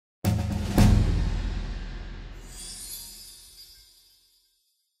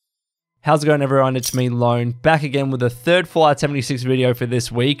How's it going, everyone? It's me, Lone, back again with a third Fallout 76 video for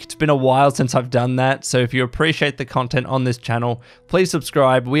this week. It's been a while since I've done that, so if you appreciate the content on this channel, please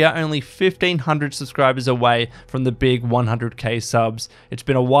subscribe. We are only 1,500 subscribers away from the big 100k subs. It's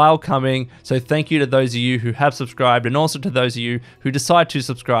been a while coming, so thank you to those of you who have subscribed and also to those of you who decide to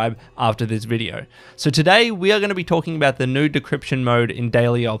subscribe after this video. So today, we are going to be talking about the new decryption mode in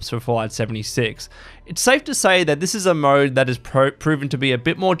Daily Ops for Fallout 76. It's safe to say that this is a mode that is proven to be a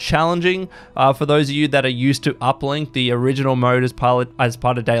bit more challenging for those of you that are used to Uplink, the original mode as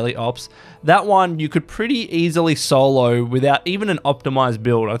part of Daily Ops. That one you could pretty easily solo without even an optimized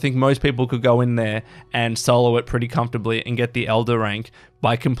build. I think most people could go in there and solo it pretty comfortably and get the Elder rank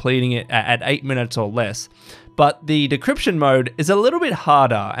by completing it at 8 minutes or less. But the decryption mode is a little bit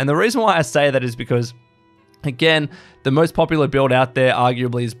harder, and the reason why I say that is because, again, the most popular build out there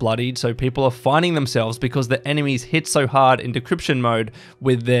arguably is Bloodied, so people are finding themselves, because the enemies hit so hard in decryption mode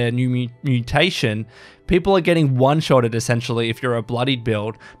with their new mutation, people are getting one-shotted essentially if you're a Bloodied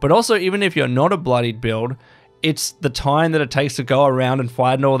build. But also, even if you're not a Bloodied build, it's the time that it takes to go around and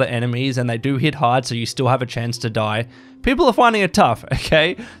fight all the enemies, and they do hit hard, so you still have a chance to die. People are finding it tough,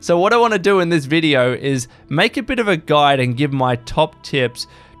 okay? So what I want to do in this video is make a bit of a guide and give my top tips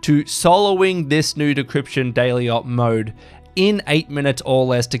to soloing this new Decryption Daily Op mode in 8 minutes or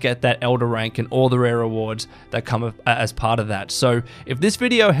less to get that Elder rank and all the rare rewards that come as part of that. So if this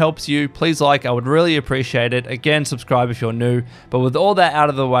video helps you, please like, I would really appreciate it. Again, subscribe if you're new. But with all that out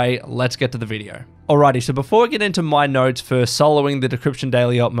of the way, let's get to the video. Alrighty, so before we get into my notes for soloing the Decryption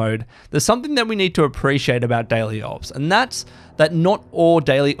Daily Op mode, there's something that we need to appreciate about Daily Ops, and that's that not all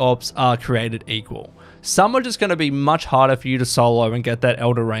Daily Ops are created equal. Some are just going to be much harder for you to solo and get that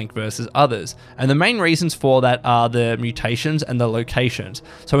Elder rank versus others. And the main reasons for that are the mutations and the locations.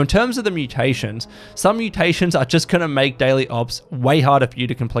 So in terms of the mutations, some mutations are just going to make Daily Ops way harder for you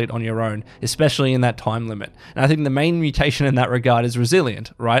to complete on your own, especially in that time limit. And I think the main mutation in that regard is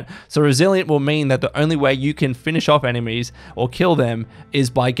Resilient, right? So Resilient will mean that the only way you can finish off enemies or kill them is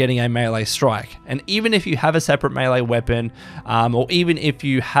by getting a melee strike. And even if you have a separate melee weapon, or even if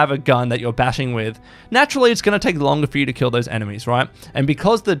you have a gun that you're bashing with, naturally, it's going to take longer for you to kill those enemies, right? And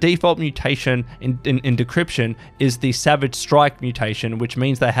because the default mutation in decryption is the Savage Strike mutation, which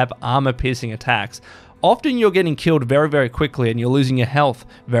means they have armor-piercing attacks, often you're getting killed very, very quickly and you're losing your health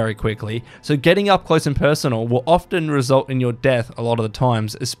very quickly. So getting up close and personal will often result in your death a lot of the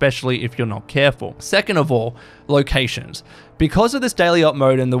times, especially if you're not careful. Second of all, locations. Because of this Daily Op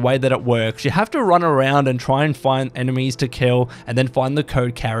mode and the way that it works, you have to run around and try and find enemies to kill, and then find the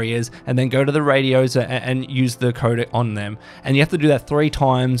code carriers, and then go to the radios and use the code on them. And you have to do that 3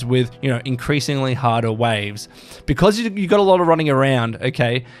 times with, increasingly harder waves. Because you got a lot of running around,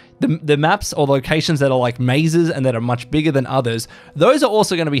 okay, the maps or locations that are like mazes and that are much bigger than others, those are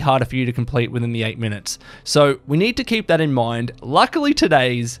also going to be harder for you to complete within the 8 minutes. So we need to keep that in mind. Luckily,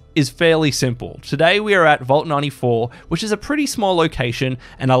 today's is fairly simple. Today we are at Vault 94, which is a pretty small location,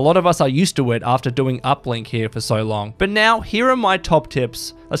 and a lot of us are used to it after doing Uplink here for so long. But now, here are my top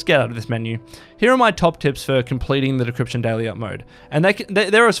tips. Let's get out of this menu. Here are my top tips for completing the Decryption Daily Op mode. And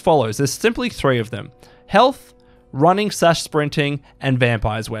they're as follows. There's simply 3 of them. Health, running/sprinting, and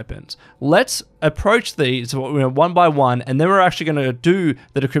vampires weapons. Let's approach these one by one, and then we're actually going to do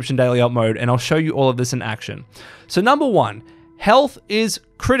the Decryption Daily Op mode, and I'll show you all of this in action. So number 1, health is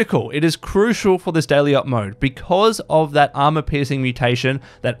critical. It is crucial for this Daily Op mode because of that armor-piercing mutation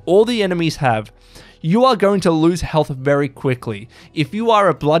that all the enemies have. You are going to lose health very quickly. If you are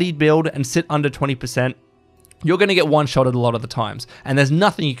a Bloodied build and sit under 20%, you're going to get one-shotted a lot of the times, and there's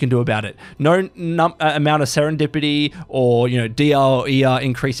nothing you can do about it. No amount of serendipity or, DR or ER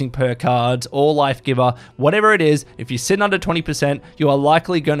increasing per cards or life giver, whatever it is, if you sit under 20%, you are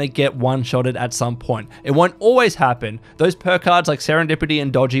likely going to get one-shotted at some point. It won't always happen. Those per cards like serendipity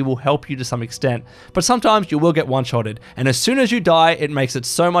and dodgy will help you to some extent, but sometimes you will get one-shotted, and as soon as you die, it makes it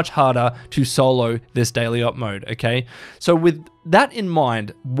so much harder to solo this Daily Op mode, okay? So with that in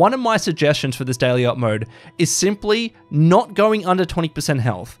mind, one of my suggestions for this Daily Op mode is simply not going under 20%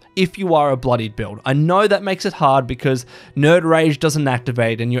 health if you are a Bloodied build. I know that makes it hard because Nerd Rage doesn't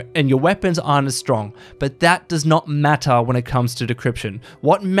activate and your weapons aren't as strong, but that does not matter when it comes to decryption.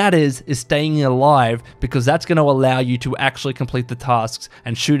 What matters is staying alive, because that's going to allow you to actually complete the tasks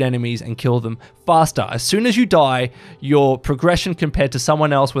and shoot enemies and kill them faster. As soon as you die, your progression compared to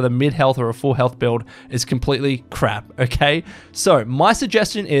someone else with a mid-health or a full health build is completely crap, okay? So my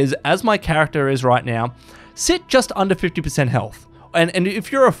suggestion is, as my character is right now, sit just under 50% health. And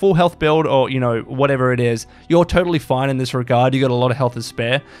if you're a full health build or, you know, whatever it is, you're totally fine in this regard. You got a lot of health to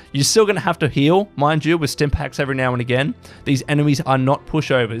spare. You're still going to have to heal, mind you, with stim packs every now and again. These enemies are not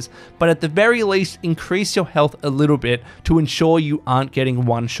pushovers, but at the very least, increase your health a little bit to ensure you aren't getting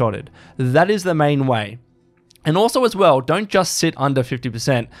one-shotted. That is the main way. And also as well, don't just sit under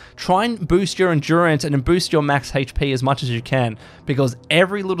 50%. Try and boost your endurance and boost your max HP as much as you can, because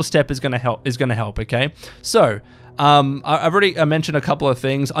every little step is going to help, okay? So, I've already mentioned a couple of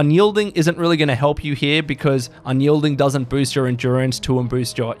things. Unyielding isn't really going to help you here because unyielding doesn't boost your endurance to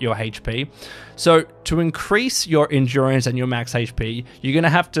boost your HP. So to increase your endurance and your max HP, you're going to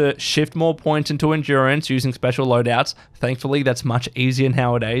have to shift more points into endurance using special loadouts. Thankfully, that's much easier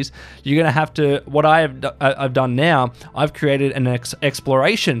nowadays. You're going to have to, what I've done now, I've created an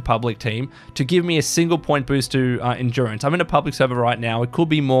exploration public team to give me a single point boost to endurance. I'm in a public server right now. It could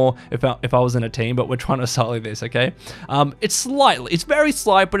be more if I was in a team, but we're trying to silo this, okay? It's very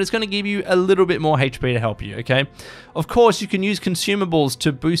slight, but it's going to give you a little bit more HP to help you, okay? Of course, you can use consumables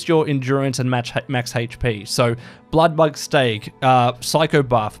to boost your endurance and max HP. So, Bloodbug Steak, Psycho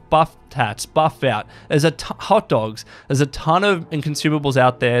Buff, Buff Tats, Buff Out. There's hot dogs. There's a ton of consumables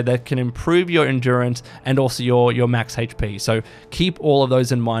out there that can improve your endurance and also your max HP. So keep all of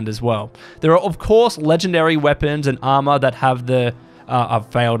those in mind as well. There are, of course, legendary weapons and armor that have the I've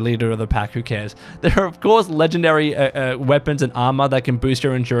failed leader of the pack, who cares? There are, of course, legendary weapons and armor that can boost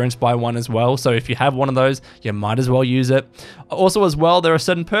your endurance by 1 as well. So if you have one of those, you might as well use it. Also as well, there are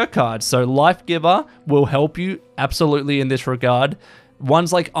certain perk cards. So Life Giver will help you absolutely in this regard.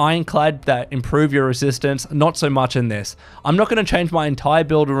 Ones like Ironclad that improve your resistance, not so much in this. I'm not going to change my entire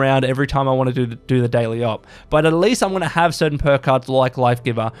build around every time I want to do the daily op, but at least I'm going to have certain perk cards like Life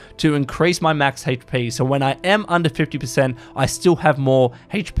Giver to increase my max HP, so when I am under 50%, I still have more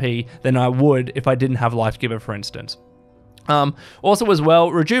HP than I would if I didn't have Life Giver, for instance. Also as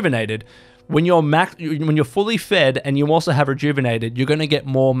well, Rejuvenated. When you're fully fed and you also have Rejuvenated, you're going to get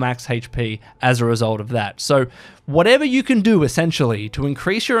more max HP as a result of that. So whatever you can do essentially to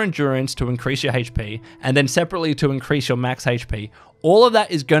increase your endurance, to increase your HP, and then separately to increase your max HP, all of that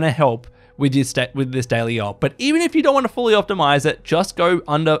is going to help with this daily op. But even if you don't want to fully optimize it, just go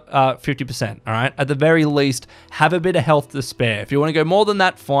under 50%, all right? At the very least, have a bit of health to spare. If you want to go more than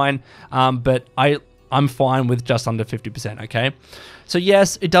that, fine, but I'm fine with just under 50%, okay? So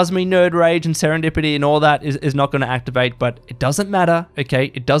yes, it does mean Nerd Rage and Serendipity and all that is not going to activate, but it doesn't matter,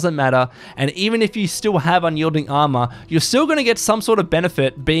 okay? It doesn't matter. And even if you still have Unyielding Armor, you're still going to get some sort of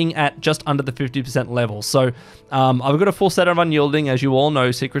benefit being at just under the 50% level. So I've got a full set of Unyielding, as you all know,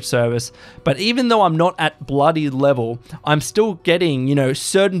 Secret Service. But even though I'm not at bloody level, I'm still getting, you know,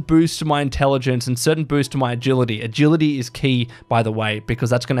 certain boosts to my intelligence and certain boosts to my agility. Agility is key, by the way, because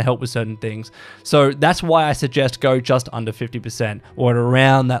that's going to help with certain things. So that's why I suggest go just under 50%. Or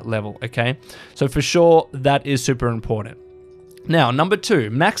around that level, okay? So for sure, that is super important. Now, number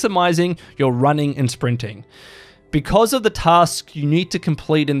 2, maximizing your running and sprinting. Because of the tasks you need to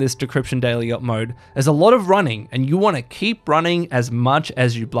complete in this Decryption Daily Op mode, there's a lot of running, and you want to keep running as much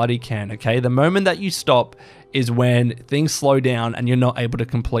as you bloody can, okay? The moment that you stop is when things slow down and you're not able to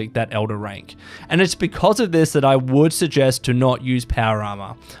complete that Elder rank. And it's because of this that I would suggest to not use Power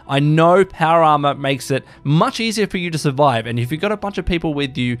Armor. I know Power Armor makes it much easier for you to survive, and if you've got a bunch of people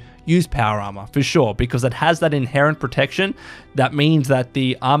with you, use Power Armor for sure, because it has that inherent protection. That means that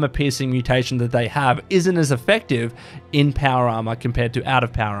the armor piercing mutation that they have isn't as effective in Power Armor compared to out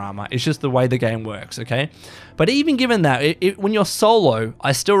of Power Armor. It's just the way the game works, okay? But even given that, when you're solo,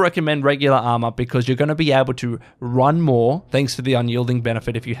 I still recommend regular armor because you're going to be able to run more thanks to the unyielding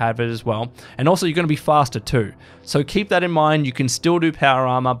benefit if you have it as well. And also you're going to be faster too. So keep that in mind. You can still do power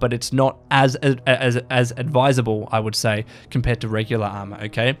armor, but it's not as advisable, I would say, compared to regular armor,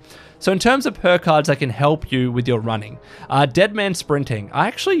 okay? So in terms of perk cards that can help you with your running, Dead Man Sprinting.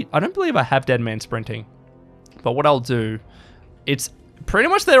 I don't believe I have Dead Man Sprinting, but what I'll do, it's pretty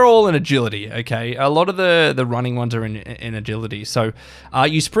much they're all in agility, okay? A lot of the running ones are in agility. So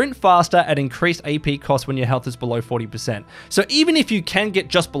you sprint faster at increased AP cost when your health is below 40%. So even if you can get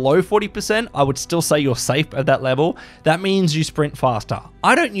just below 40%, I would still say you're safe at that level. That means you sprint faster.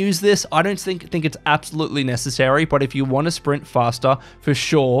 I don't use this. I don't think it's absolutely necessary, but if you want to sprint faster, for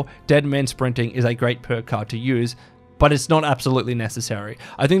sure, Dead Man Sprinting is a great perk card to use, but it's not absolutely necessary.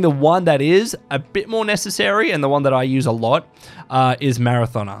 I think the one that is a bit more necessary and the one that I use a lot is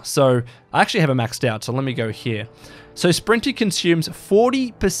Marathoner. So I actually have it maxed out, so let me go here. So Sprinting consumes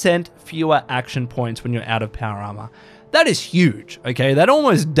 40% fewer action points when you're out of power armor. That is huge, okay? That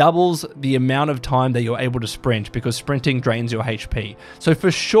almost doubles the amount of time that you're able to sprint because sprinting drains your HP. So for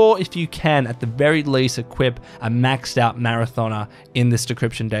sure, if you can, at the very least, equip a maxed out marathoner in this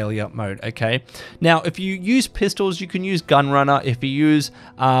Decryption Daily Op mode, okay? Now, if you use pistols, you can use Gunrunner. If you use,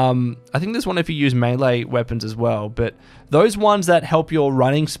 I think there's one if you use melee weapons as well, but those ones that help your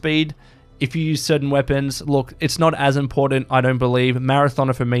running speed, if you use certain weapons, look, it's not as important, I don't believe.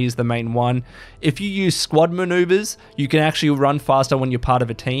 Marathoner for me is the main one. If you use squad maneuvers, you can actually run faster when you're part of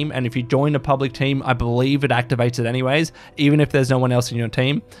a team. And if you join a public team, I believe it activates it anyways, even if there's no one else in your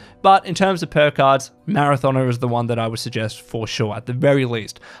team. But in terms of perk cards, Marathoner is the one that I would suggest for sure, at the very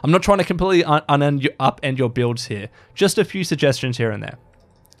least. I'm not trying to completely upend your builds here. Just a few suggestions here and there.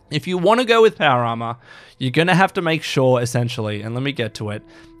 If you want to go with power armor, you're going to have to make sure, essentially, and let me get to it,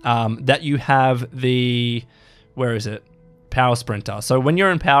 that you have the, where is it? Power Sprinter. So when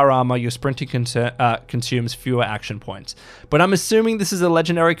you're in power armor, your sprinting consumes fewer action points. But I'm assuming this is a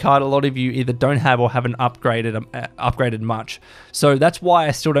legendary card a lot of you either don't have or haven't upgraded much. So that's why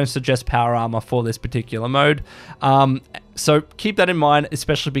I still don't suggest power armor for this particular mode. So keep that in mind,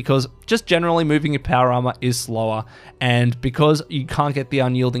 especially because just generally moving your power armor is slower, and because you can't get the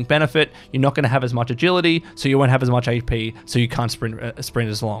unyielding benefit, you're not going to have as much agility, so you won't have as much AP, so you can't sprint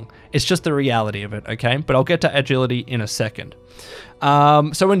as long. It's just the reality of it, okay? But I'll get to agility in a second.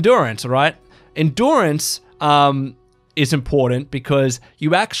 So endurance, right? Endurance is important because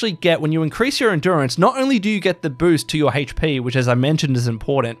you actually get, when you increase your endurance, not only do you get the boost to your HP, which as I mentioned is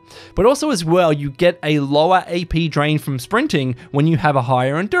important, but also as well, you get a lower AP drain from sprinting when you have a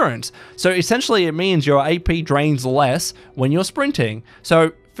higher endurance. So essentially it means your AP drains less when you're sprinting.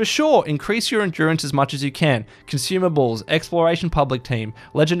 So for sure, increase your endurance as much as you can. Consumables, exploration public team,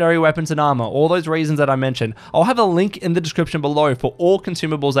 legendary weapons and armor, all those reasons that I mentioned. I'll have a link in the description below for all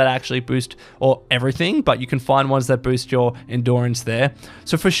consumables that actually boost, or everything, but you can find ones that boost your endurance there.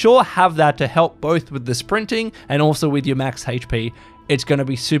 So for sure, have that to help both with the sprinting and also with your max HP. It's going to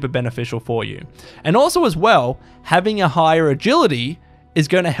be super beneficial for you. And also as well, having a higher agility is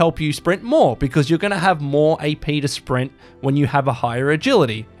going to help you sprint more because you're going to have more AP to sprint when you have a higher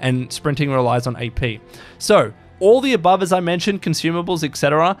agility, and sprinting relies on AP. So all the above, as I mentioned, consumables,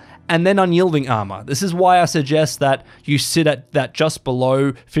 etc., and then unyielding armor. This is why I suggest that you sit at that just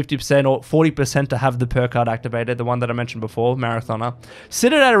below 50% or 40% to have the perk card activated, the one that I mentioned before, Marathoner.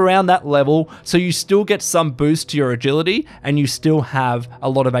 Sit it at around that level so you still get some boost to your agility and you still have a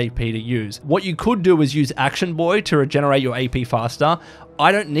lot of AP to use. What you could do is use Action Boy to regenerate your AP faster.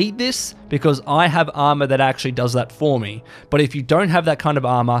 I don't need this because I have armor that actually does that for me. But if you don't have that kind of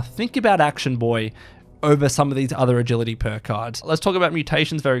armor, think about Action Boy over some of these other agility perk cards. Let's talk about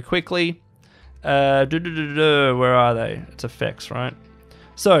mutations very quickly. Where are they? It's effects, right?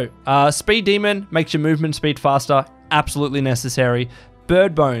 So, Speed Demon makes your movement speed faster, absolutely necessary.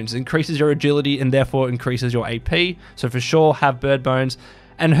 Bird Bones increases your agility and therefore increases your AP, so for sure have Bird Bones.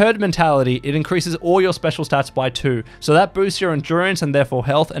 And Herd Mentality, it increases all your special stats by 2. So that boosts your endurance and therefore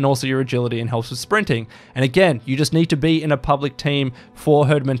health, and also your agility and helps with sprinting. And again, you just need to be in a public team for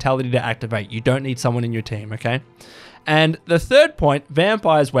Herd Mentality to activate. You don't need someone in your team, okay? And the third point,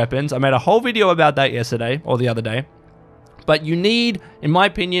 Vampire's Weapons. I made a whole video about that yesterday, or the other day. But you need, in my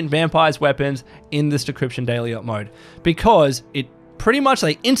opinion, Vampire's Weapons in this Decryption Daily Op mode, because it pretty much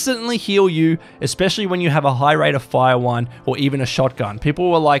they instantly heal you, especially when you have a high rate of fire one or even a shotgun.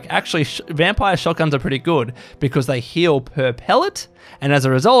 People were like, actually, vampire shotguns are pretty good because they heal per pellet, and as a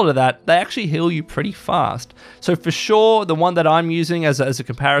result of that, they actually heal you pretty fast. So for sure, the one that I'm using as a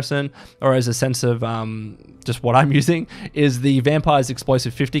comparison, or as a sense of just what I'm using, is the Vampire's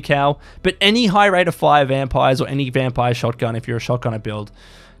Explosive 50 cal. But any high rate of fire vampires or any vampire shotgun, if you're a shotgunner build,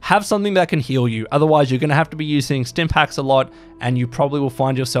 have something that can heal you. Otherwise, you're going to have to be using stim packs a lot, and you probably will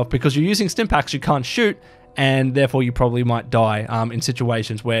find yourself, because you're using stim packs, you can't shoot, and therefore you probably might die in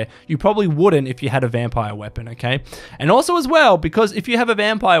situations where you probably wouldn't if you had a vampire weapon, okay? And also as well, because if you have a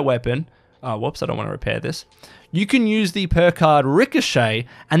vampire weapon, whoops, I don't want to repair this. You can use the perk card Ricochet,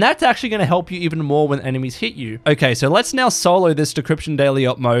 and that's actually going to help you even more when enemies hit you. Okay, so let's now solo this Decryption Daily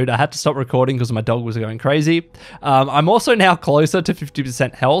Op mode. I had to stop recording because my dog was going crazy. I'm also now closer to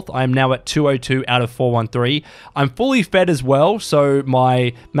 50% health. I'm now at 202 out of 413. I'm fully fed as well, so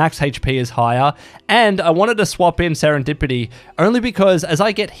my max HP is higher. And I wanted to swap in Serendipity only because as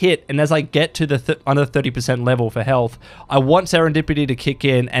I get hit and as I get to the under 30% level for health, I want Serendipity to kick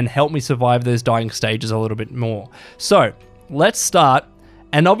in and help me survive those dying stages a little bit more. So let's start,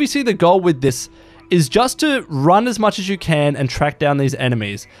 and obviously the goal with this is just to run as much as you can and track down these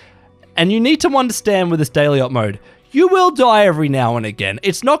enemies. And you need to understand with this Daily Op mode, you will die every now and again.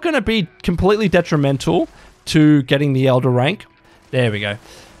 It's not going to be completely detrimental, to getting the Elder rank. There we go.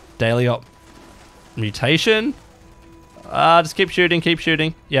 Daily Op mutation. Just keep shooting, keep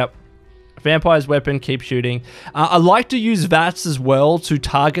shooting. Yep. Vampire's weapon, keep shooting. I like to use VATS as well to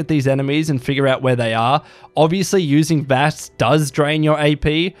target these enemies and figure out where they are. Obviously, using VATS does drain your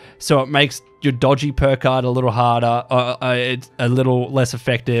AP, so it makes your dodgy perk card a little harder, it's a little less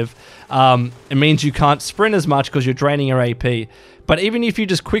effective. It means you can't sprint as much because you're draining your AP. But even if you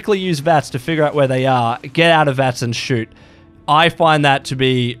just quickly use VATS to figure out where they are, get out of VATS and shoot. I find that to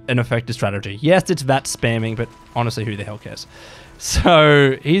be an effective strategy. Yes, it's VATS spamming, but honestly, who the hell cares?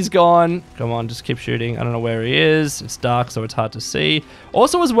 So he's gone. Come on, just keep shooting. I don't know where he is. It's dark, so it's hard to see.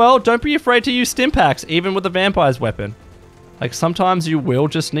 Also as well, don't be afraid to use stim packs, even with the vampire's weapon. Like sometimes you will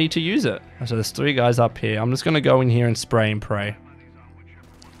just need to use it. So there's 3 guys up here. I'm just gonna go in here and spray and pray.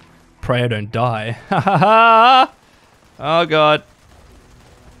 Pray I don't die. Ha ha ha! Oh god.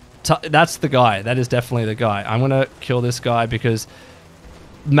 That's the guy. That is definitely the guy. I'm gonna kill this guy because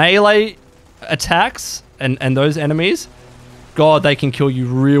melee attacks and those enemies, God, they can kill you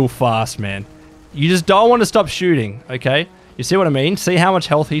real fast, man. You just don't want to stop shooting, okay? You see what I mean? See how much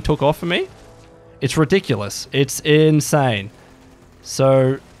health he took off for me? It's ridiculous. It's insane.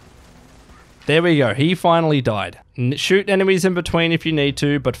 So, there we go. He finally died. Shoot enemies in between if you need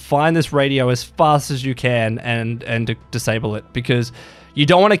to, but find this radio as fast as you can and disable it, because you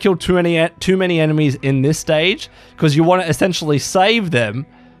don't want to kill too many enemies in this stage, because you want to essentially save them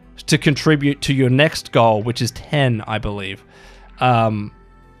to contribute to your next goal, which is 10, I believe.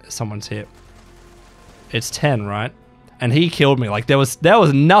 Someone's here. It's 10, right? And he killed me. Like there was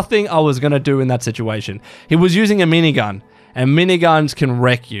nothing I was gonna do in that situation. He was using a minigun, and miniguns can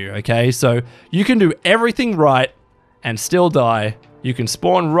wreck you, okay? So you can do everything right and still die. You can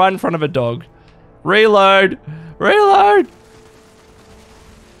spawn right in front of a dog. Reload! Reload!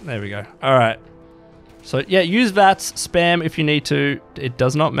 There we go. Alright. So yeah, use VATS, spam if you need to. It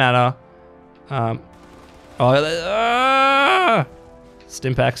does not matter.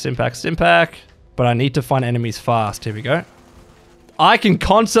 Stim pack, stim pack, stim pack. But I need to find enemies fast. Here we go. I can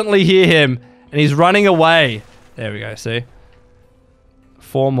constantly hear him, and he's running away. There we go, see?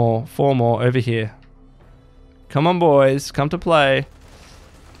 4 more over here. Come on, boys. Come to play.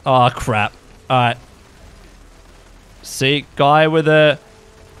 Oh, crap. Alright. See, guy with a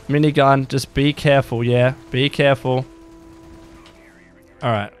minigun. Just be careful, yeah? Be careful.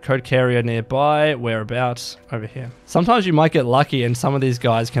 Alright, code carrier nearby. Whereabouts? Over here. Sometimes you might get lucky and some of these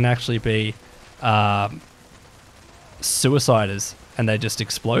guys can actually be suiciders and they just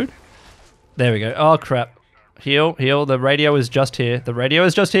explode. There we go. Oh, crap. Heal, heal. The radio is just here. The radio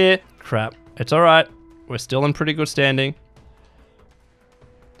is just here. Crap. It's alright. We're still in pretty good standing.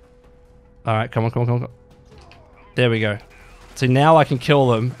 Alright, come on, come on, come on. There we go. See, now I can kill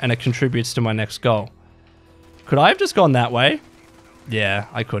them and it contributes to my next goal. Could I have just gone that way? Yeah,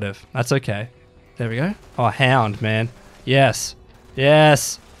 I could have. That's okay. There we go. Oh, hound, man. Yes.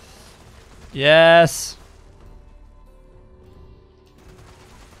 Yes. Yes.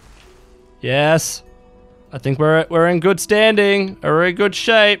 Yes. I think we're in good standing. We're in good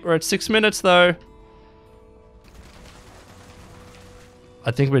shape. We're at 6 minutes though.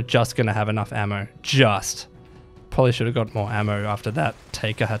 I think we're just gonna have enough ammo. Just. Probably should have got more ammo after that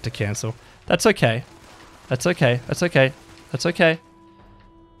take I had to cancel. That's okay. That's okay. That's okay. That's okay.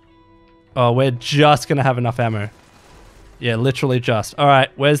 Oh, we're just gonna have enough ammo. Yeah, literally just.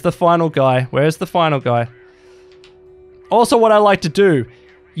 Alright, where's the final guy? Where's the final guy? Also, what I like to do,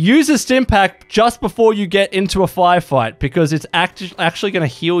 use a stim pack just before you get into a firefight, because it's actually gonna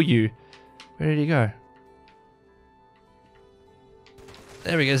heal you. Where did he go?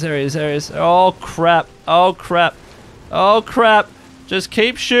 There he goes, there he is, there he is. Oh crap, oh crap, oh crap. Just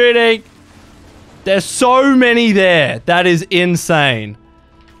keep shooting. There's so many there. That is insane.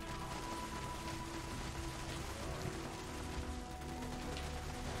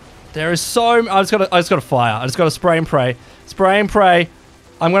 There is so... I just gotta fire. I just gotta spray and pray. Spray and pray.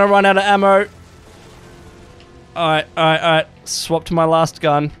 I'm gonna run out of ammo. Alright, alright, alright. Swap to my last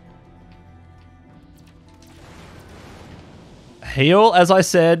gun. Heal, as I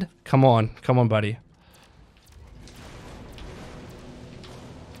said. Come on. Come on, buddy.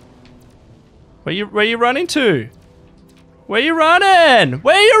 Where you running to? Where you running?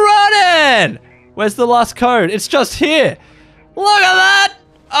 Where you running? Where's the last code? It's just here. Look at that!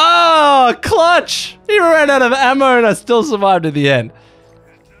 Oh, clutch! He ran out of ammo and I still survived at the end.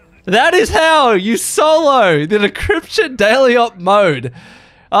 That is how you solo the Decryption Daily Op mode.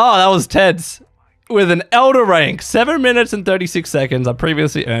 Oh, that was tense. With an Elder rank, 7 minutes and 36 seconds. I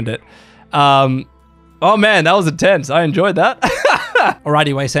previously earned it. Oh man, that was intense. I enjoyed that.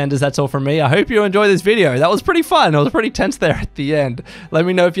 Alrighty, Waysanders, that's all from me. I hope you enjoyed this video. That was pretty fun. It was pretty tense there at the end. Let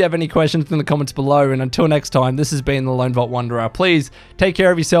me know if you have any questions in the comments below. And until next time, this has been the Lone Vault Wanderer. Please take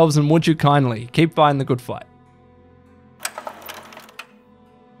care of yourselves and would you kindly keep fighting the good fight.